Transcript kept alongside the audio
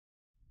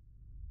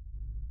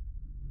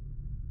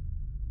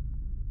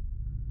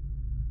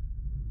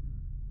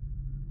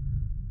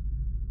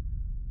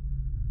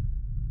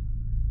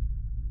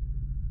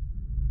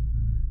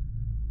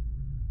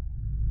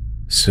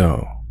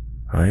So,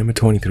 I am a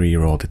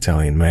 23-year-old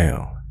Italian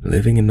male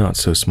living in not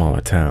so small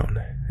a town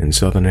in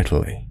southern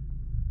Italy.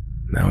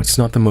 Now, it's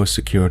not the most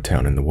secure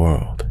town in the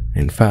world.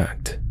 In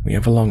fact, we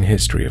have a long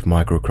history of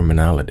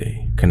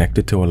microcriminality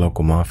connected to a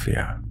local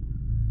mafia.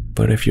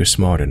 But if you're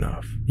smart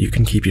enough, you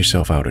can keep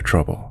yourself out of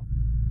trouble.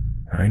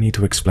 I need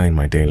to explain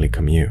my daily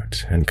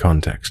commute and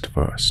context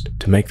first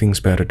to make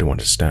things better to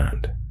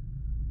understand.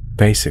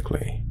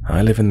 Basically,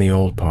 I live in the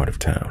old part of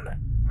town,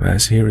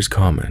 as here is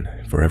common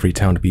for every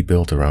town to be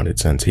built around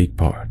its antique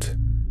part.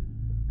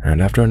 And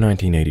after a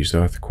 1980s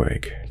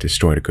earthquake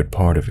destroyed a good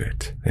part of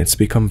it, it's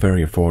become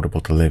very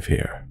affordable to live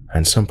here,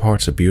 and some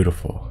parts are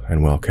beautiful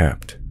and well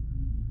kept.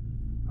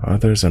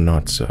 Others are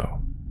not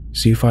so.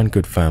 So you find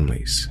good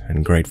families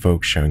and great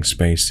folks sharing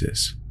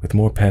spaces with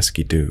more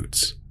pesky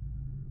dudes.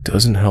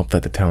 Doesn't help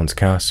that the town's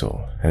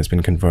castle has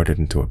been converted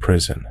into a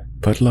prison,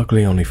 but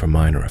luckily only for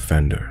minor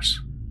offenders.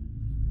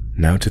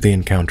 Now to the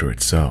encounter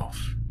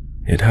itself.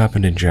 It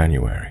happened in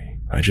January.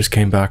 I just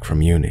came back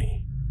from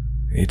uni.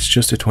 It's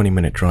just a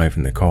 20-minute drive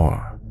in the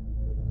car,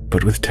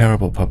 but with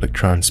terrible public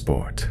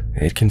transport,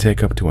 it can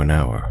take up to an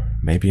hour,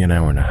 maybe an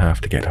hour and a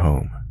half to get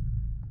home.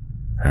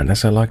 And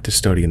as I like to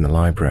study in the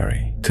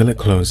library till it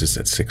closes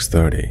at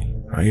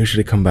 6:30, I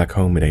usually come back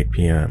home at 8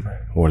 p.m.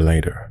 or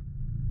later.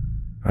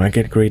 I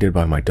get greeted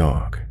by my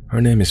dog.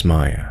 Her name is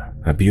Maya,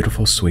 a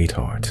beautiful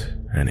sweetheart,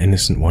 an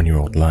innocent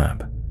 1-year-old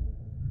lab.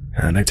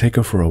 And I take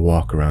her for a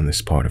walk around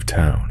this part of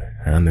town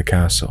and the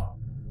castle,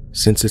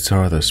 since it's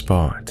her other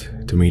spot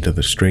to meet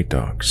other street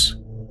dogs.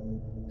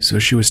 So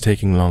she was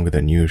taking longer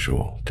than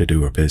usual to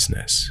do her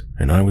business,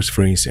 and I was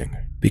freezing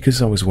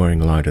because I was wearing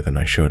lighter than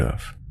I should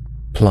have.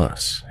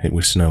 Plus, it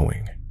was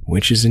snowing,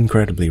 which is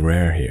incredibly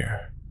rare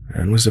here,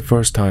 and was the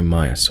first time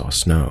Maya saw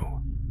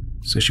snow,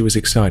 so she was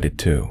excited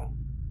too.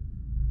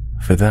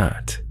 For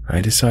that,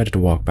 I decided to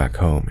walk back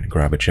home and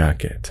grab a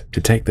jacket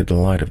to take the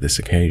delight of this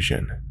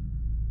occasion.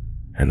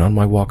 And on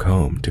my walk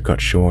home, to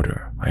cut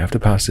shorter, I have to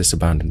pass this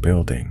abandoned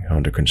building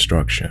under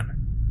construction.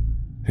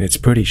 It's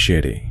pretty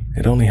shitty.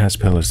 It only has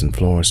pillars and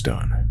floors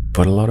done,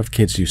 but a lot of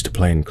kids used to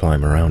play and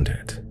climb around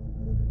it.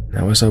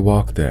 Now as I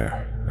walk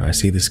there, I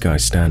see this guy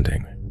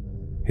standing.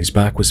 His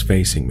back was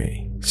facing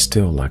me,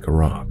 still like a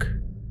rock,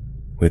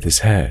 with his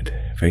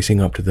head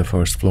facing up to the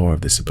first floor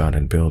of this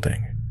abandoned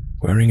building,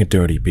 wearing a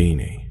dirty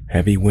beanie,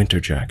 heavy winter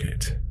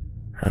jacket,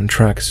 and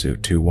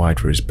tracksuit too wide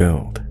for his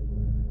build.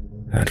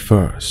 At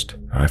first,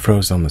 I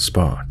froze on the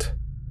spot,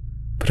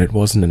 but it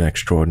wasn't an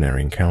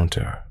extraordinary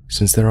encounter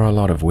since there are a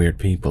lot of weird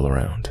people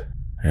around,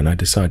 and I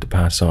decided to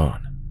pass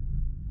on.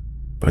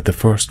 But the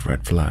first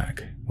red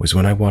flag was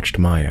when I watched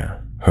Maya,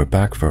 her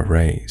back fur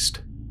raised,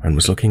 and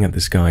was looking at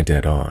this guy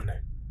dead on.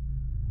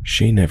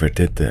 She never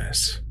did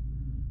this.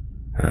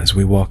 As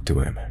we walk to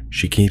him,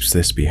 she keeps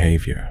this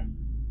behavior,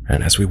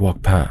 and as we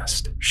walk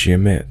past, she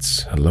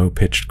emits a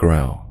low-pitched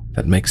growl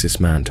that makes this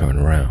man turn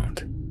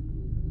around.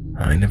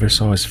 I never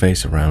saw his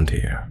face around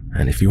here,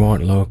 and if you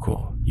aren't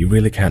local, you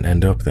really can't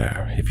end up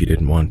there if you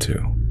didn't want to.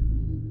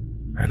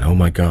 And oh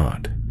my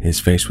god, his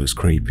face was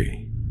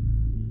creepy.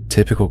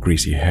 Typical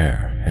greasy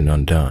hair and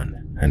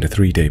undone, and a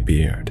 3-day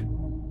beard.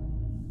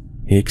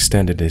 He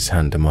extended his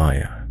hand to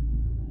Maya.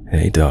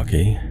 "Hey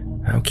doggy,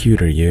 how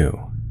cute are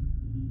you?"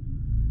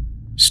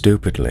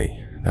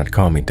 Stupidly, that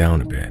calmed me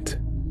down a bit.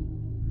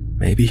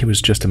 Maybe he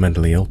was just a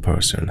mentally ill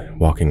person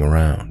walking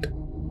around.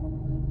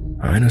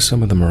 I know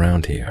some of them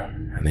around here,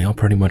 and they all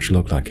pretty much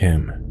look like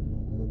him.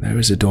 There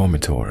is a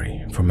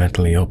dormitory for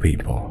mentally ill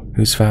people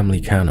whose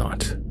family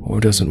cannot or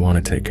doesn't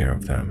want to take care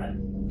of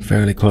them,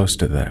 fairly close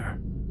to there.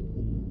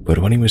 But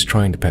when he was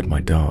trying to pet my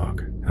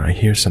dog, I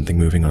hear something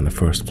moving on the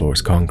first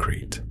floor's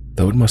concrete,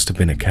 though it must have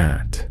been a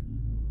cat.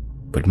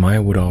 But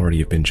Maya would already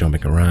have been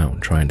jumping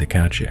around trying to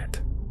catch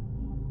it.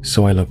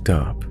 So I looked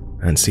up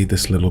and see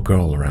this little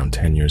girl around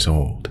 10 years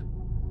old.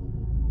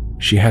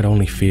 She had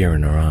only fear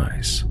in her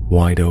eyes,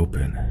 wide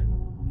open,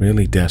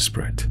 really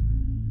desperate.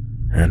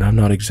 And I'm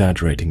not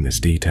exaggerating this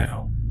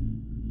detail.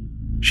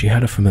 She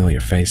had a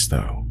familiar face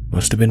though,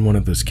 must have been one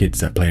of those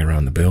kids that play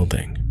around the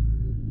building.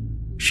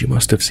 She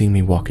must have seen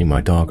me walking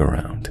my dog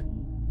around.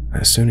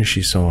 As soon as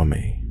she saw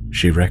me,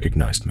 she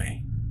recognized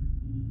me.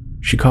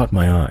 She caught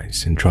my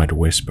eyes and tried to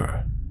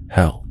whisper,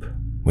 "Help,"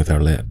 with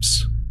her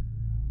lips.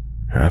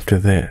 After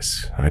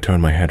this, I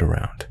turned my head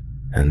around,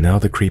 and now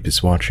the creep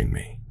is watching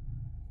me.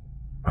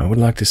 I would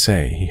like to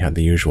say he had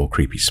the usual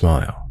creepy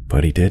smile,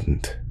 but he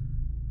didn't.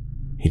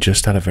 He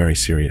just had a very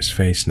serious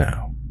face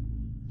now,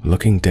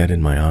 looking dead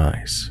in my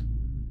eyes.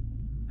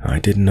 I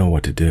didn't know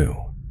what to do.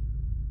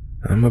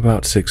 I'm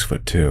about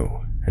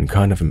 6'2" and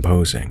kind of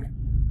imposing,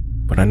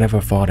 but I never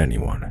fought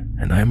anyone,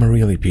 and I am a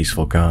really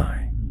peaceful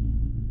guy.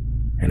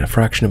 In a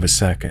fraction of a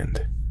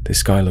second,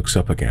 this guy looks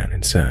up again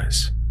and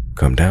says,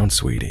 "Come down,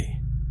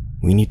 sweetie.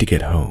 We need to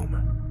get home.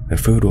 The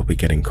food will be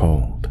getting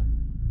cold."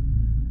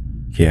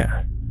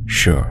 Yeah,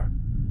 sure.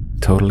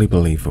 Totally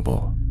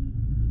believable.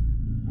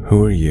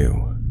 "Who are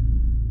you?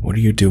 What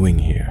are you doing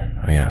here?"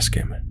 I ask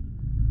him.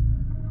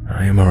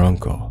 "I am her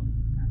uncle.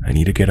 I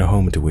need to get her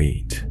home to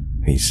eat,"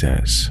 he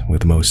says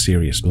with the most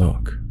serious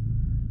look.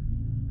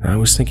 I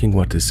was thinking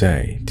what to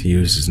say to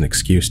use as an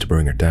excuse to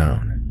bring her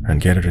down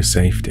and get her to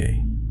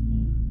safety.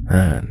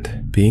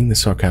 And, being the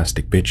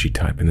sarcastic bitchy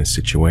type in this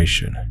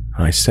situation,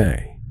 I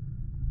say,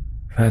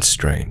 "That's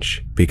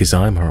strange, because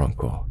I'm her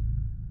uncle.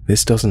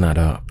 This doesn't add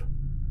up."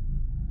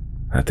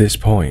 At this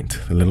point,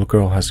 the little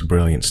girl has the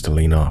brilliance to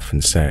lean off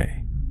and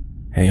say,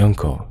 "Hey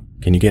uncle,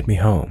 can you get me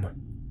home?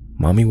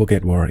 Mommy will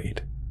get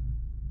worried."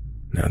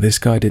 Now this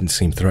guy didn't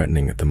seem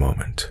threatening at the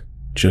moment,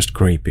 just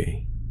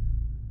creepy.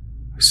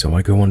 So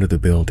I go under the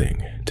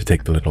building to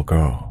take the little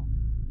girl,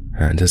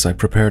 and as I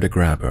prepare to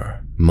grab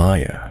her,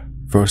 Maya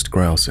first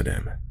growls at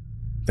him,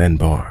 then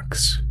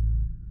barks.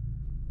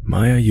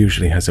 Maya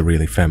usually has a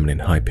really feminine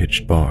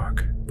high-pitched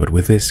bark, but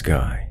with this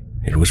guy,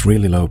 it was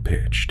really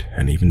low-pitched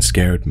and even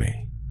scared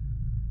me.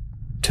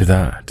 To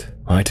that,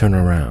 I turn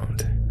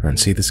around and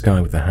see this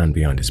guy with a hand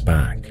behind his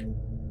back,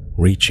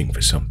 reaching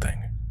for something.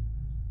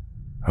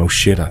 Oh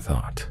shit, I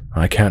thought.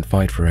 I can't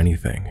fight for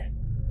anything.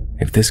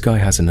 If this guy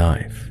has a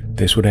knife,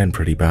 this would end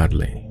pretty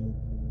badly.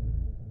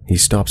 He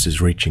stops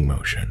his reaching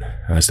motion,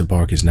 as the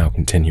bark is now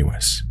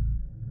continuous.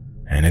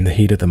 And in the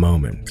heat of the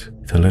moment,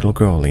 the little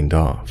girl leaned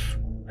off,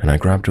 and I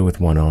grabbed her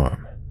with one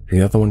arm,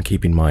 the other one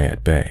keeping Maya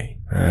at bay,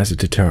 as a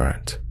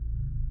deterrent.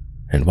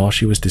 And while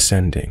she was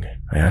descending,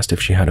 I asked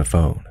if she had a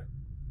phone.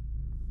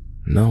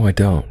 "No, I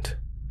don't,"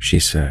 she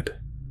said,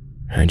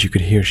 and you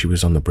could hear she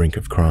was on the brink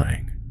of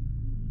crying.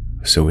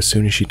 So as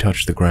soon as she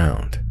touched the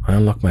ground, I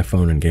unlocked my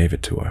phone and gave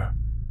it to her.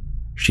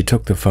 She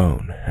took the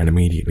phone and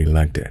immediately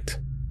legged it.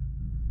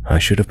 I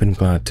should have been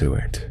glad to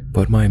it,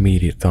 but my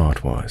immediate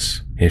thought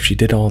was, if she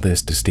did all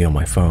this to steal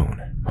my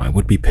phone, I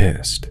would be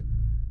pissed.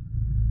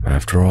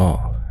 After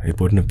all, it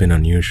wouldn't have been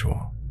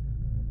unusual.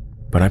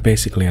 But I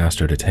basically asked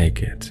her to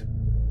take it.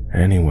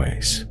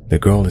 Anyways, the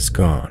girl is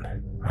gone.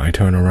 I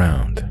turn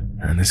around,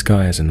 and this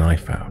guy has a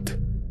knife out.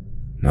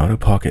 Not a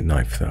pocket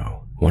knife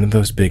though, one of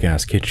those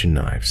big-ass kitchen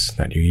knives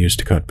that you use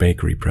to cut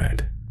bakery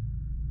bread.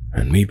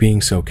 And me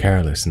being so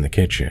careless in the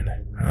kitchen,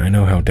 I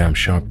know how damn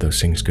sharp those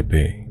things could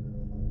be.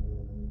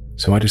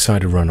 So I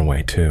decided to run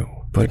away too,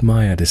 but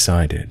Maya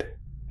decided,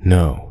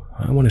 no,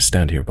 I want to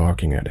stand here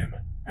barking at him,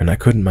 and I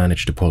couldn't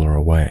manage to pull her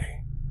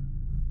away.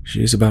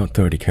 She's about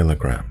 30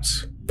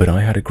 kilograms, but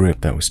I had a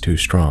grip that was too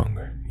strong,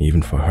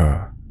 even for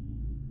her.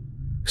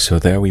 So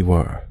there we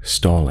were,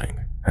 stalling,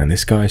 and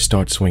this guy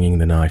starts swinging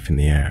the knife in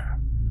the air.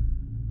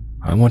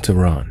 I want to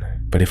run,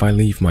 but if I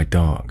leave my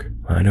dog,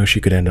 I know she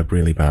could end up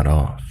really bad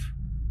off.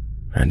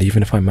 And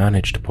even if I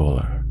managed to pull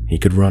her, he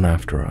could run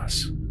after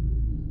us.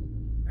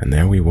 And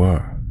there we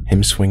were,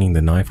 him swinging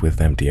the knife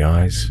with empty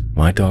eyes,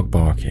 my dog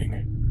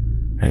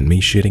barking, and me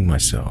shitting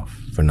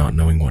myself for not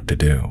knowing what to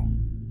do.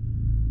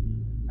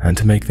 And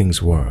to make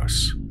things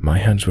worse, my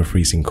hands were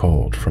freezing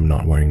cold from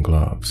not wearing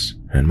gloves,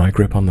 and my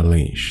grip on the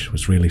leash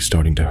was really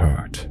starting to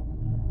hurt.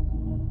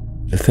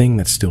 The thing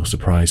that still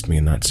surprised me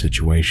in that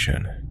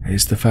situation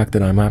is the fact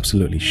that I'm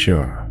absolutely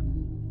sure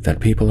that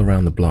people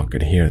around the block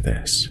could hear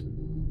this.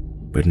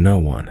 But no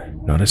one,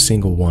 not a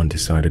single one,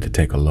 decided to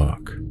take a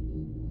look.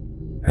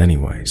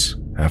 Anyways,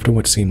 after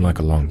what seemed like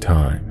a long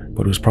time,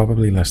 but was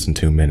probably less than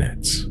 2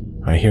 minutes,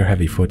 I hear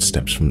heavy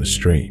footsteps from the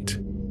street.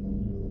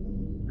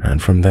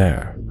 And from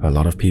there, a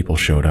lot of people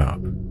showed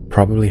up,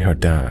 probably her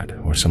dad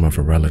or some of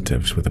her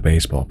relatives with a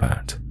baseball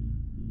bat.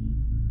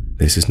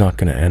 This is not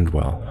going to end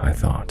well, I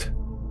thought.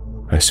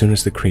 As soon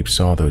as the creep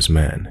saw those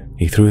men,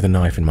 he threw the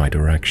knife in my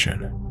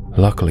direction.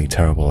 Luckily,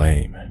 terrible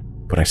aim,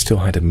 but I still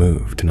had to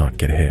move to not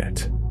get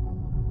hit.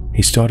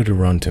 He started to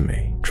run to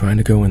me, trying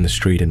to go in the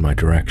street in my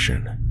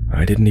direction.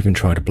 I didn't even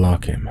try to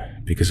block him,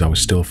 because I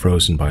was still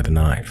frozen by the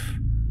knife.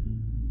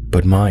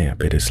 But Maya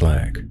bit his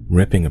leg,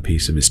 ripping a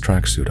piece of his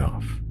tracksuit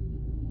off.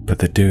 But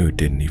the dude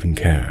didn't even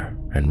care,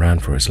 and ran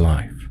for his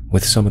life,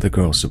 with some of the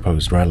girl's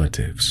supposed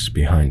relatives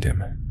behind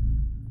him.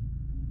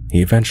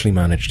 He eventually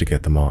managed to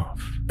get them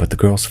off, but the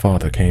girl's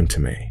father came to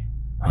me.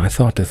 I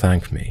thought to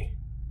thank me,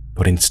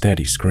 but instead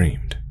he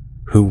screamed,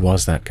 "Who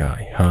was that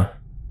guy, huh?"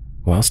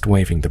 whilst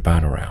waving the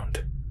bat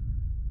around.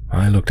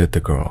 I looked at the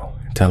girl,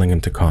 telling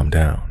him to calm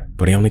down,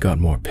 but he only got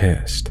more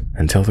pissed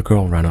until the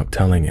girl ran up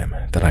telling him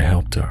that I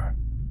helped her.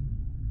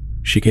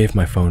 She gave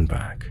my phone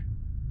back.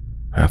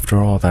 After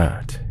all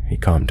that, he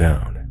calmed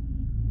down.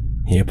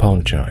 He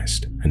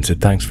apologized and said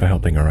thanks for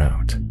helping her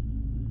out.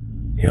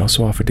 He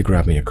also offered to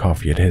grab me a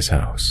coffee at his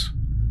house.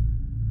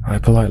 I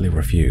politely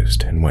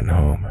refused and went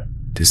home,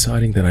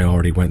 deciding that I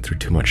already went through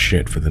too much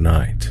shit for the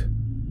night.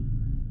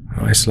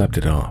 I slept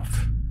it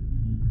off.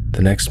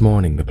 The next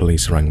morning, the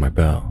police rang my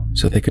bell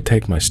so they could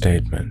take my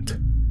statement.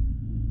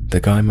 The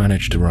guy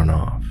managed to run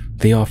off.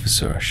 The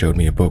officer showed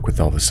me a book with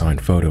all the signed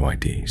photo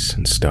IDs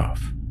and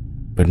stuff,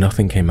 but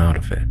nothing came out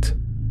of it.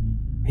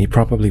 He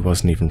probably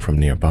wasn't even from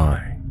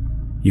nearby.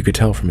 You could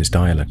tell from his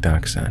dialect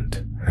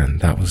accent,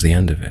 and that was the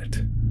end of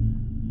it.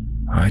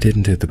 I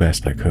didn't do the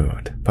best I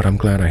could, but I'm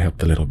glad I helped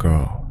the little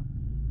girl.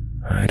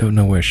 I don't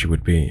know where she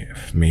would be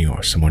if me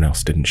or someone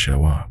else didn't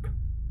show up.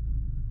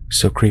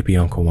 So creepy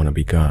uncle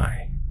wannabe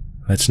guy,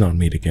 let's not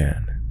meet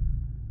again.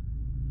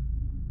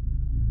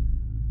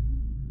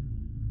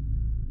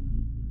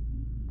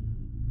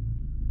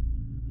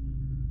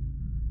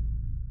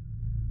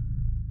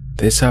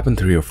 This happened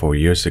 3 or 4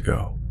 years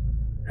ago,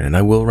 and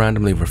I will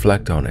randomly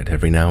reflect on it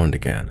every now and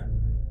again.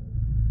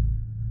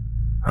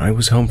 I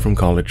was home from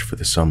college for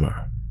the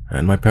summer,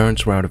 and my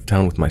parents were out of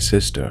town with my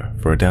sister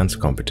for a dance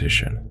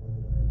competition.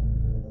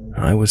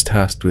 I was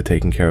tasked with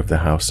taking care of the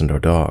house and our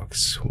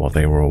dogs while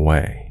they were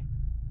away.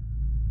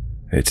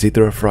 It's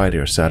either a Friday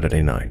or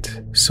Saturday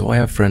night, so I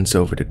have friends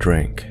over to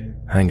drink,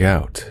 hang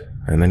out,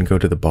 and then go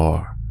to the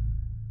bar.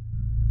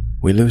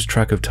 We lose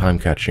track of time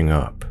catching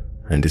up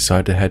and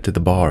decide to head to the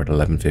bar at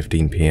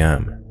 11:15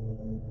 p.m.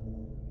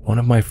 One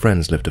of my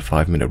friends lived a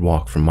 5-minute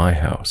walk from my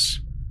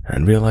house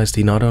and realized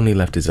he not only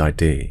left his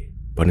ID,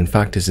 but in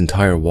fact his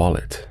entire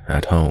wallet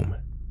at home.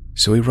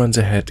 So he runs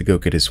ahead to go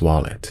get his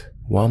wallet,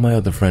 while my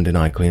other friend and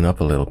I clean up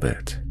a little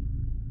bit.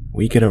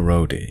 We get a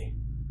roadie,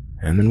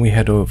 and then we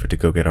head over to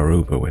go get our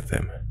Uber with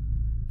him.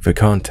 For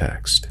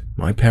context,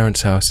 my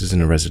parents' house is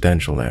in a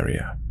residential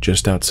area,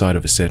 just outside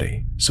of a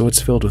city, so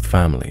it's filled with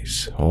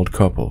families, old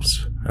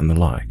couples, and the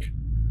like.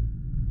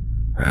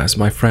 As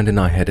my friend and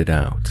I headed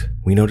out,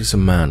 we notice a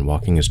man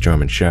walking his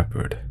German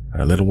Shepherd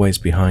a little ways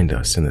behind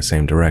us in the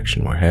same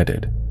direction we're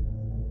headed.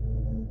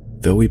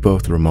 Though we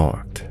both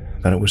remarked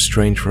that it was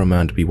strange for a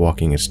man to be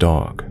walking his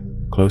dog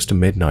close to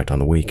midnight on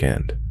the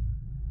weekend,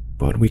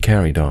 but we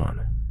carried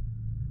on.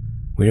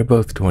 We are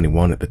both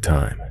 21 at the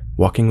time,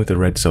 walking with a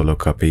red Solo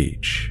cup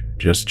each,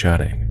 just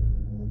chatting.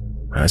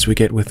 As we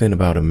get within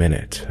about a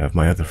minute of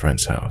my other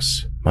friend's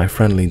house, my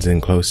friend leans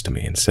in close to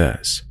me and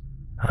says,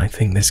 "I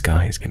think this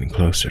guy is getting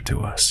closer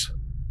to us."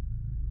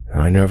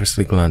 I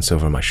nervously glance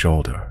over my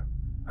shoulder.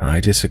 I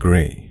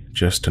disagree,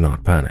 just to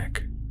not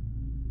panic.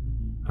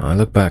 I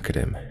look back at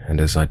him,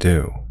 and as I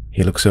do,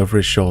 he looks over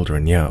his shoulder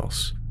and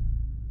yells,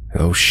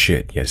 "Oh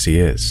shit, yes he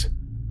is."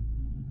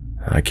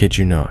 I kid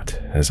you not,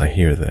 as I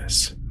hear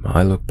this,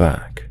 I look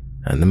back,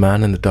 and the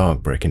man and the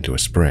dog break into a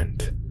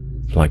sprint.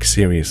 Like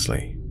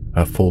seriously,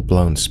 a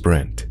full-blown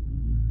sprint.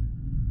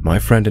 My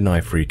friend and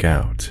I freak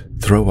out,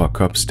 throw our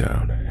cups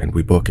down, and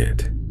we book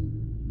it.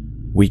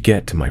 We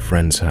get to my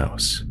friend's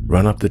house,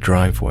 run up the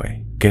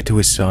driveway, get to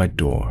his side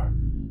door,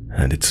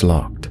 and it's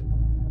locked.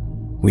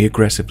 We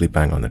aggressively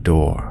bang on the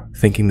door,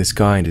 thinking this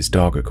guy and his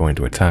dog are going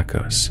to attack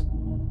us,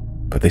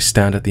 but they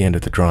stand at the end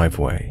of the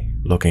driveway,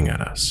 looking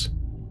at us.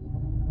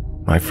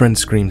 My friend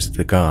screams at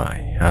the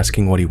guy,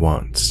 asking what he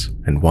wants,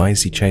 and why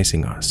is he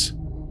chasing us.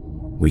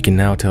 We can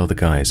now tell the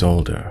guy is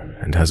older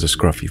and has a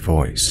scruffy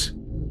voice.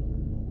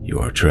 "You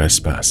are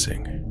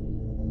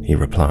trespassing," he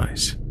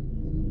replies.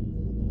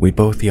 We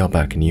both yell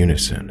back in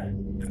unison.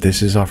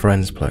 This is our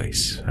friend's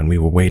place, and we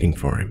were waiting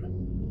for him.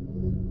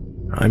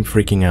 I'm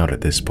freaking out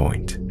at this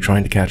point,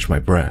 trying to catch my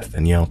breath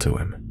and yell to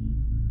him,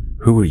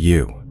 "Who are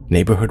you?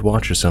 Neighborhood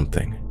watch or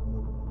something?"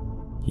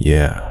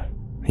 "Yeah,"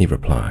 he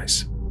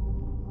replies.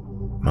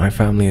 My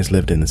family has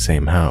lived in the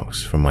same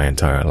house for my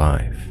entire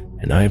life,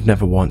 and I have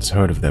never once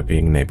heard of there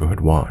being neighborhood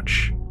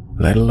watch,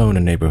 let alone a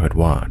neighborhood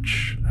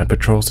watch that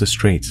patrols the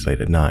streets late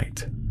at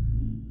night.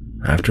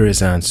 After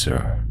his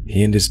answer,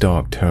 he and his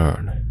dog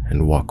turn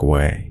and walk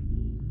away.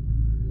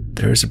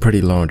 There is a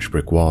pretty large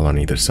brick wall on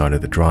either side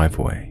of the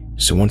driveway,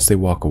 so once they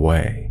walk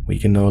away, we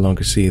can no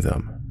longer see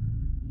them.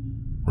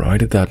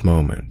 Right at that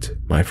moment,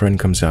 my friend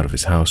comes out of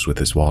his house with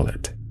his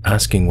wallet,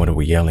 asking what are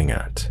we yelling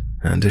at,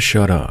 and to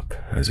shut up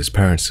as his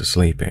parents are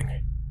sleeping.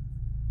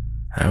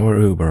 Our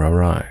Uber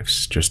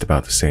arrives just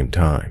about the same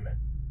time.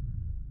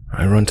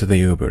 I run to the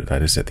Uber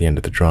that is at the end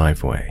of the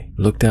driveway,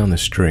 look down the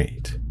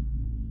street,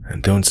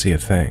 and don't see a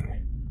thing.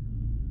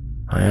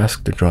 I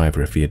ask the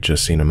driver if he had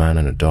just seen a man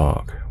and a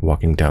dog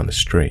walking down the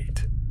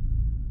street.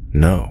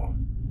 "No,"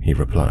 he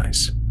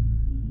replies.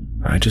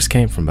 "I just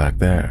came from back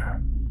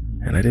there,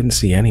 and I didn't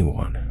see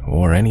anyone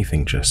or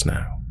anything just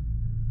now.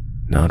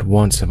 Not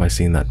once have I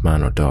seen that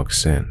man or dog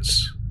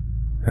since,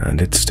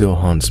 and it still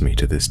haunts me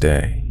to this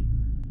day."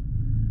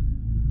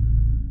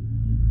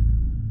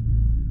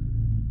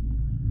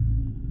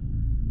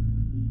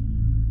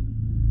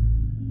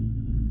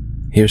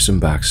 Here's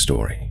some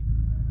backstory.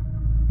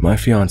 My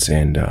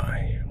fiancé and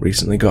I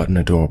recently got an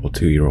adorable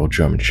 2-year-old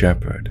German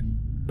Shepherd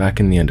back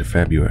in the end of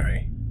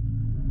February.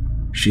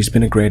 She's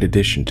been a great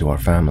addition to our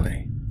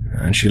family,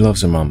 and she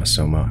loves her mama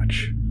so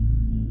much.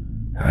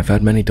 I've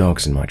had many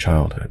dogs in my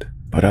childhood,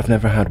 but I've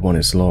never had one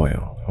as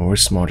loyal or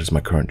as smart as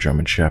my current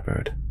German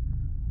Shepherd.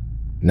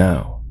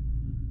 Now,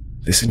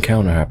 this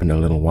encounter happened a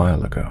little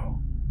while ago,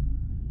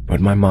 but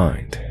my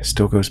mind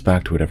still goes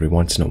back to it every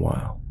once in a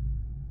while.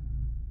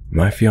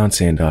 My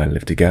fiancé and I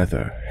live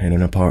together in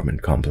an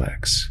apartment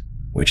complex,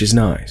 which is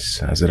nice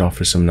as it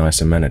offers some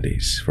nice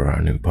amenities for our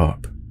new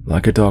pup,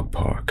 like a dog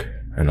park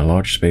and a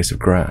large space of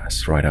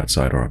grass right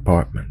outside our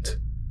apartment.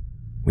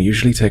 We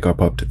usually take our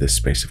pup to this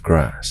space of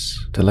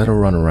grass to let her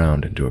run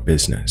around and do her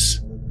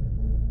business.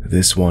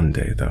 This one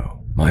day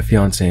though, my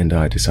fiancé and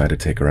I decided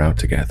to take her out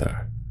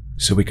together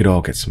so we could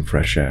all get some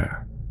fresh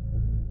air.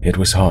 It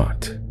was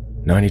hot,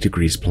 90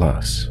 degrees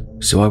plus,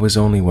 so I was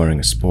only wearing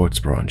a sports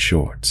bra and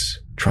shorts,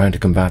 trying to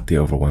combat the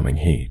overwhelming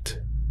heat.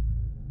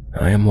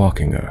 I am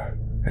walking her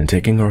and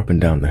taking her up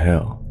and down the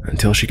hill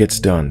until she gets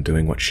done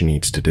doing what she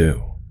needs to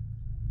do,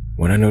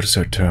 when I notice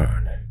her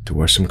turn to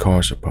where some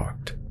cars are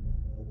parked.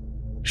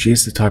 She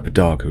is the type of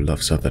dog who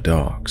loves other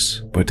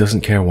dogs, but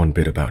doesn't care one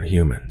bit about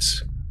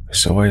humans,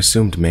 so I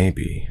assumed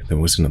maybe there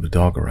was another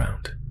dog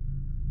around.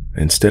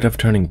 Instead of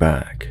turning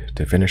back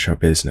to finish her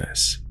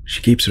business,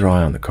 she keeps her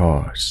eye on the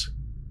cars,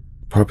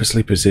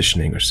 purposely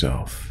positioning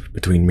herself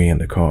between me and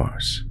the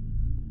cars.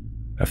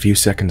 A few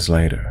seconds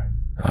later,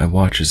 I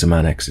watch as a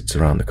man exits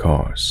around the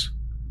cars.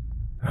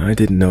 I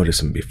didn't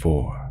notice him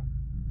before.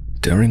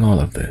 During all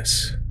of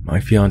this, my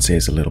fiancé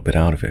is a little bit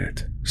out of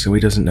it, so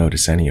he doesn't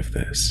notice any of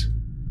this.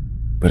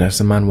 But as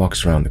the man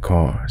walks around the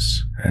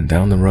cars and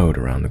down the road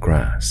around the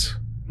grass,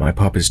 my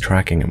pup is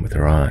tracking him with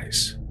her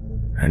eyes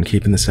and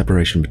keeping the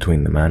separation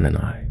between the man and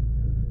I.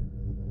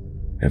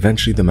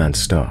 Eventually the man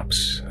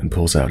stops and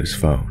pulls out his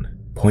phone,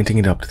 pointing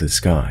it up to the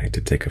sky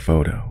to take a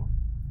photo.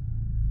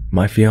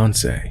 My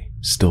fiancé,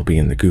 still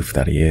being the goof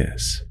that he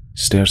is,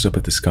 stares up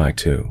at the sky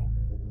too,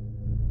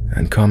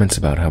 and comments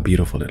about how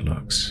beautiful it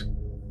looks.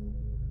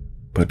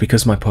 But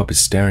because my pup is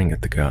staring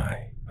at the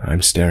guy,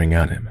 I'm staring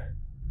at him.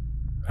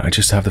 I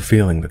just have the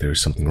feeling that there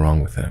is something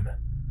wrong with him.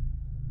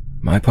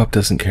 My pup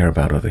doesn't care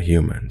about other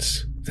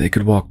humans. They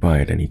could walk by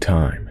at any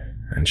time,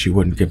 and she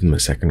wouldn't give them a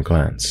second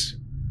glance.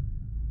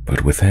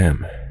 But with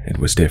him, it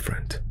was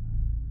different.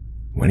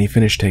 When he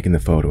finished taking the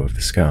photo of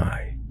the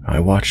sky, I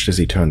watched as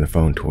he turned the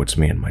phone towards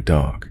me and my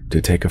dog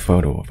to take a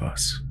photo of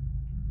us.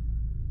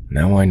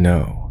 Now I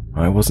know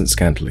I wasn't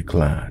scantily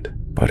clad,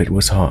 but it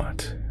was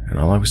hot, and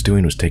all I was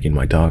doing was taking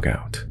my dog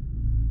out.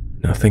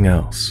 Nothing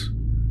else.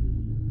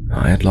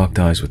 I had locked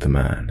eyes with the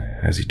man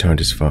as he turned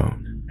his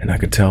phone, and I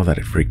could tell that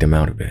it freaked him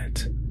out a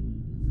bit.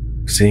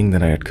 Seeing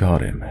that I had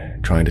caught him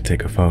trying to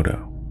take a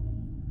photo,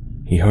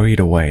 he hurried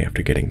away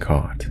after getting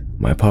caught.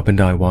 My pup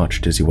and I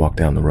watched as he walked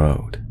down the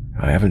road.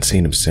 I haven't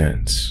seen him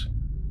since.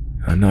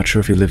 I'm not sure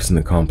if he lives in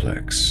the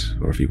complex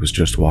or if he was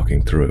just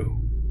walking through,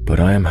 but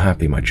I am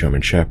happy my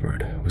German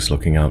Shepherd was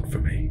looking out for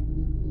me.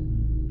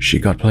 She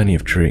got plenty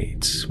of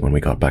treats when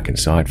we got back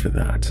inside for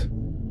that.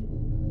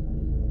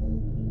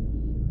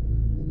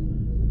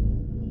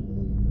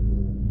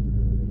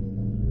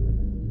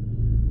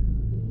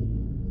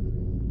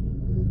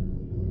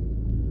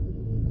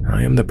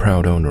 I am the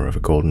proud owner of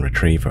a golden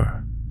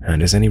retriever,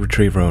 and as any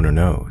retriever owner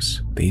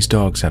knows, these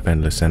dogs have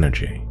endless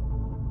energy.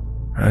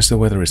 As the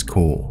weather is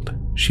cold,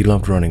 she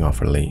loved running off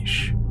her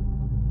leash.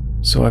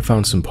 So I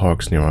found some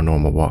parks near our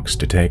normal walks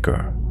to take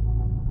her.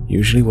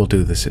 Usually we'll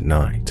do this at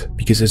night,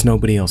 because there's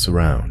nobody else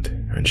around,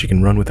 and she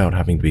can run without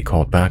having to be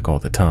called back all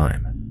the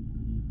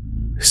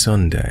time.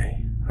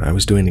 Sunday, I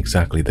was doing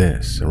exactly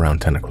this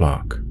around 10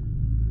 o'clock.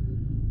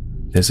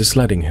 There's a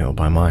sledding hill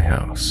by my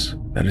house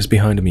that is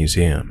behind a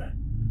museum.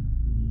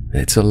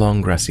 It's a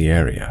long grassy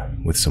area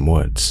with some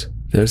woods.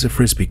 There's a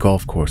frisbee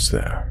golf course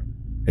there.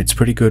 It's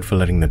pretty good for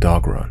letting the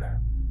dog run.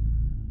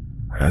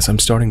 As I'm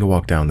starting to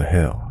walk down the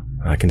hill,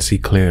 I can see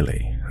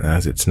clearly,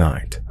 as it's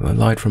night, the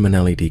light from an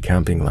LED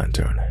camping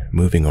lantern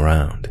moving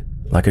around,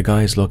 like a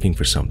guy is looking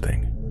for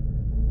something.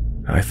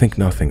 I think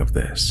nothing of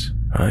this.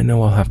 I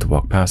know I'll have to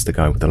walk past the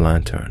guy with the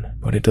lantern,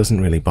 but it doesn't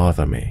really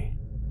bother me.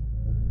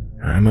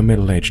 I'm a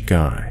middle-aged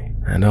guy,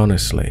 and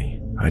honestly,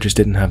 I just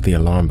didn't have the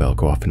alarm bell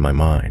go off in my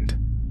mind.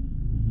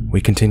 We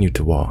continued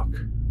to walk.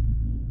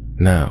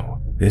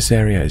 Now, this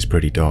area is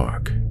pretty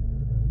dark.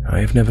 I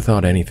have never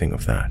thought anything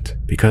of that,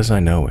 because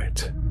I know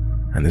it,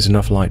 and there's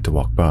enough light to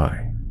walk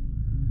by.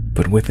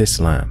 But with this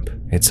lamp,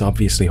 it's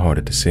obviously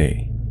harder to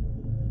see.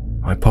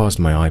 I paused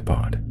my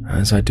iPod,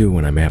 as I do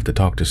when I may have to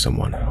talk to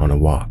someone on a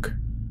walk.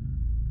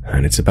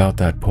 And it's about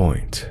that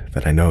point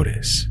that I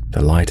notice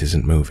the light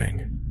isn't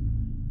moving.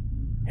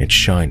 It's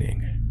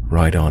shining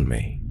right on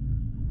me.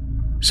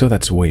 So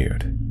that's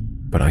weird,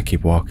 but I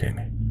keep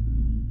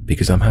walking,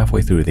 because I'm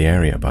halfway through the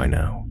area by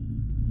now.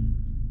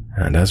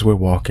 And as we're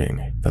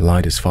walking, the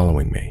light is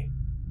following me.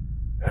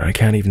 I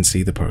can't even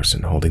see the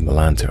person holding the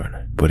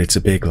lantern, but it's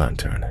a big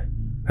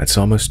lantern. That's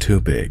almost too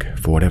big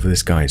for whatever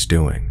this guy is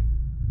doing.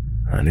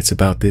 And it's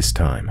about this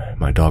time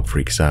my dog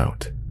freaks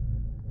out.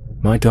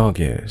 My dog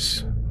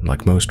is,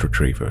 like most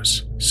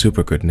retrievers,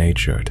 super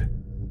good-natured.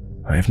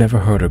 I have never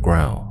heard her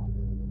growl.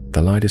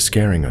 The light is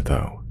scaring her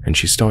though, and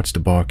she starts to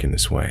bark in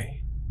this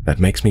way. That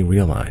makes me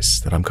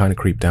realize that I'm kinda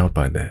creeped out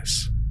by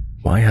this.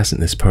 Why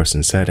hasn't this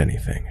person said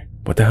anything?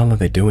 What the hell are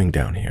they doing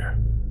down here?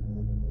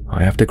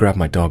 I have to grab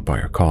my dog by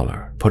her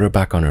collar, put her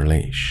back on her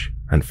leash,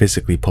 and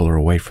physically pull her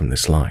away from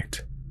this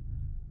light.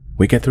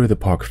 We get through the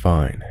park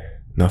fine.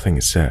 Nothing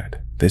is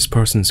said. This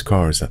person's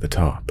car is at the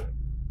top,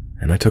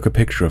 and I took a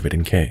picture of it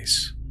in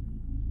case.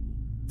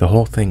 The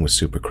whole thing was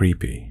super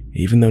creepy,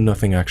 even though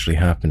nothing actually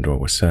happened or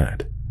was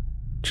said.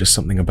 Just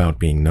something about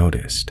being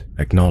noticed,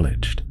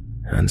 acknowledged,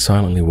 and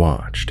silently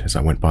watched as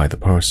I went by the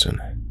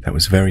person that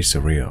was very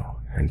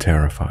surreal and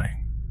terrifying.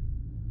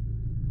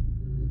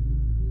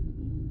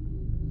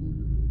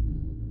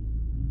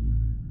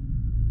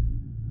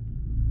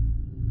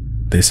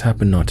 This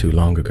happened not too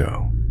long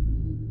ago.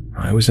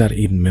 I was at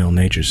Eden Mill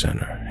Nature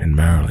Center in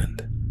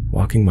Maryland,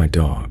 walking my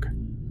dog.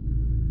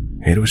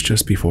 It was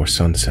just before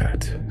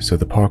sunset, so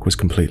the park was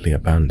completely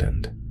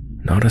abandoned.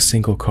 Not a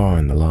single car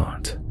in the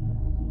lot.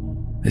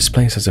 This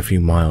place has a few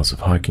miles of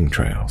hiking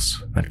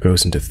trails that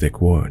goes into thick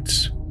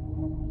woods.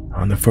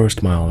 On the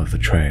first mile of the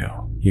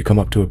trail, you come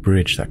up to a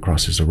bridge that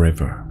crosses a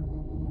river.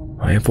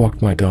 I have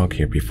walked my dog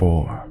here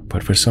before,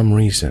 but for some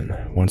reason,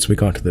 once we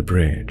got to the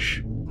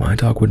bridge, my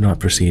dog would not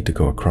proceed to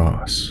go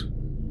across.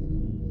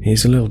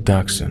 He's a little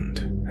dachshund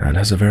and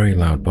has a very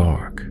loud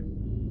bark.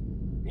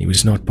 He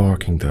was not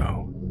barking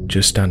though,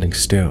 just standing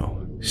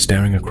still,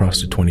 staring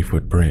across the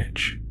 20-foot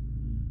bridge.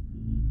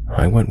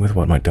 I went with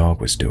what my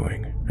dog was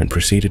doing and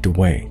proceeded to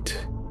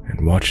wait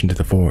and watch into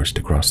the forest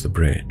across the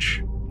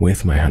bridge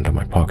with my hand on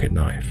my pocket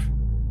knife.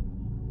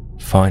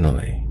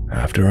 Finally,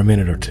 after a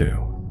minute or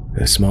two,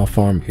 a small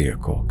farm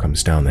vehicle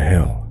comes down the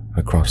hill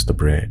across the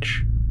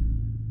bridge.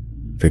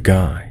 The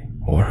guy,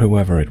 or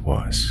whoever it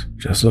was,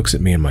 just looks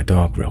at me and my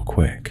dog real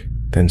quick,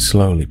 then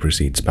slowly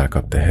proceeds back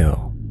up the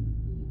hill.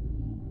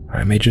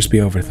 I may just be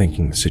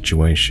overthinking the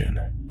situation,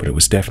 but it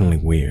was definitely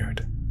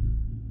weird.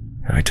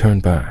 I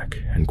turned back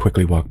and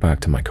quickly walked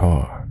back to my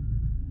car.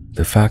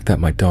 The fact that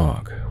my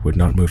dog would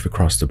not move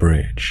across the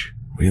bridge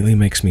really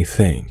makes me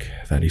think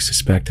that he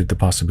suspected the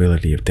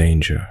possibility of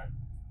danger.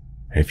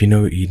 If you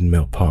know Eden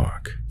Mill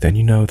Park, then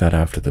you know that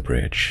after the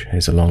bridge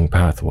is a long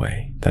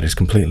pathway that is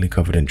completely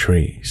covered in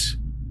trees,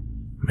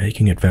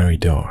 making it very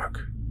dark.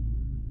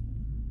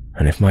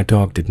 And if my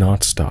dog did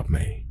not stop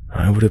me,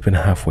 I would have been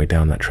halfway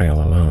down that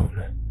trail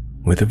alone,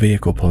 with a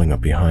vehicle pulling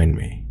up behind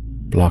me,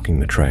 blocking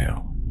the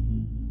trail.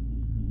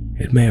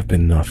 It may have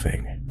been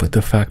nothing, but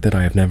the fact that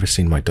I have never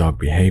seen my dog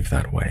behave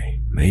that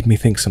way made me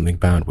think something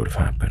bad would have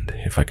happened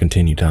if I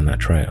continued down that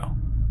trail,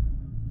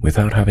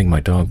 without having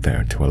my dog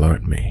there to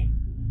alert me.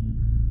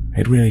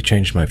 It really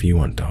changed my view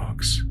on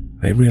dogs.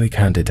 They really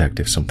can detect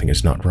if something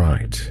is not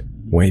right,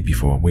 way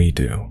before we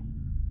do.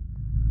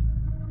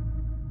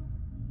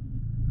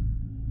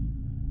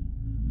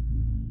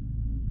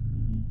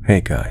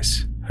 Hey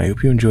guys, I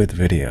hope you enjoyed the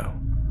video.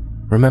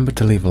 Remember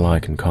to leave a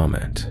like and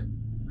comment,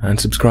 and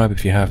subscribe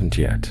if you haven't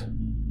yet.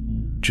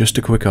 Just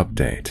a quick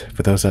update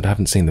for those that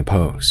haven't seen the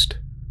post.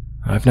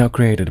 I've now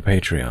created a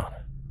Patreon.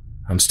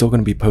 I'm still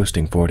going to be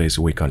posting 4 days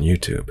a week on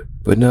YouTube,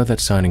 but know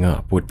that signing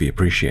up would be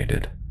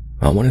appreciated.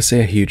 I want to say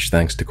a huge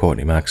thanks to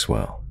Courtney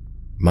Maxwell,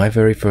 my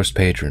very first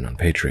patron on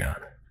Patreon.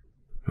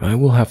 I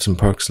will have some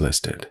perks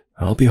listed.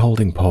 I'll be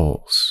holding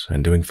polls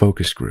and doing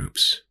focus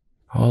groups.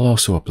 I'll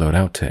also upload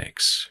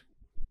outtakes.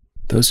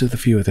 Those are the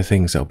few of the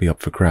things that'll be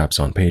up for grabs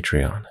on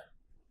Patreon.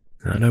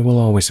 And I will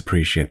always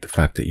appreciate the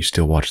fact that you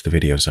still watch the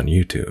videos on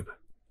YouTube.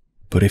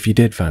 But if you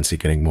did fancy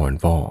getting more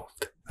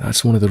involved,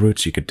 that's one of the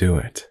routes you could do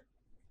it.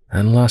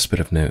 And last bit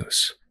of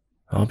news,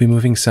 I'll be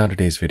moving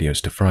Saturday's videos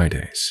to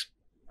Fridays.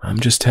 I'm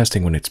just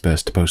testing when it's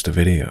best to post the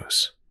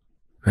videos.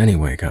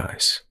 Anyway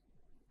guys,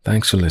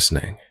 thanks for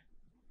listening.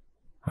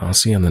 I'll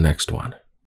see you on the next one.